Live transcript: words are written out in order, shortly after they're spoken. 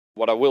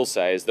What I will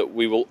say is that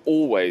we will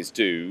always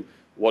do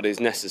what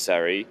is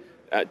necessary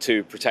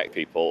to protect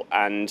people,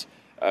 and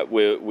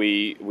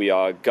we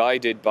are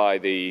guided by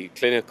the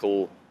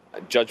clinical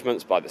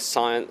judgments, by the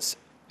science.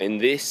 In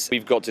this,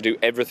 we've got to do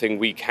everything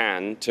we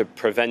can to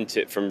prevent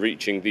it from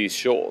reaching these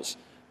shores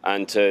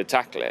and to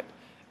tackle it.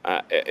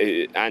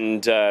 The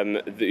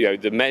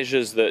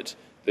measures that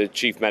the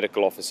Chief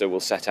Medical Officer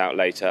will set out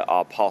later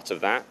are part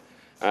of that,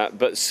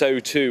 but so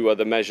too are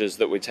the measures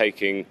that we're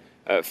taking,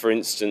 for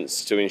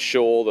instance, to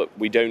ensure that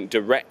we don't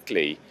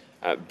directly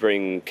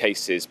bring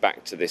cases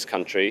back to this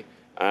country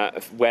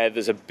where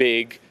there's a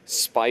big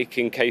spike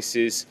in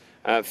cases.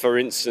 For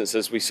instance,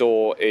 as we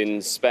saw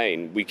in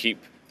Spain, we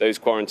keep those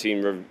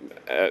quarantine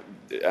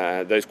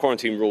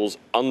rules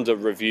under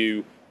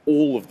review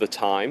all of the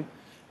time,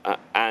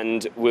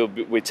 and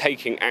we're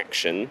taking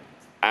action,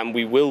 and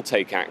we will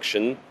take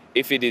action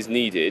if it is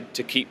needed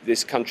to keep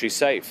this country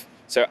safe.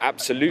 So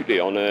absolutely,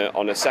 on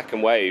a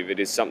second wave, it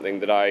is something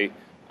that I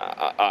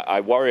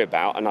worry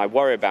about, and I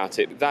worry about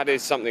it. That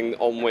is something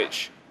on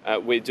which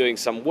we're doing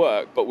some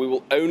work, but we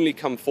will only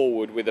come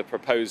forward with a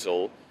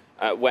proposal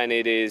when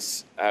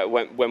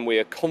we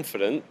are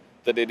confident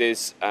that it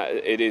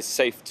is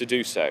safe to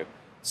do so.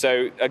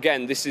 So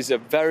again, this is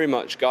very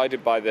much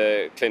guided by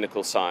the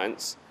clinical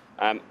science,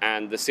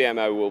 and the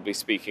CMO will be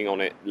speaking on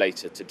it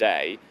later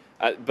today.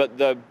 But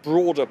the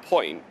broader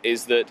point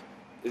is that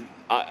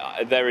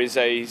there is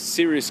a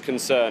serious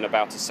concern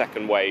about a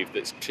second wave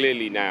that's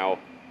clearly now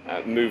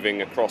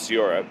moving across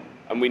Europe,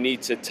 and we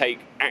need to take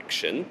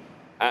action,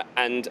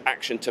 and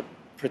action to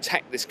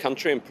protect this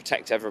country and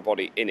protect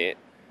everybody in it.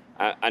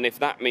 And if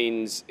that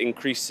means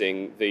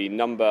increasing the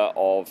number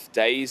of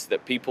days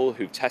that people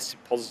who've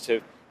tested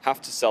positive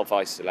have to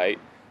self-isolate,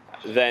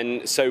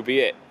 then so be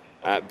it,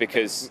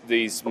 because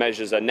these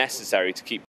measures are necessary to keep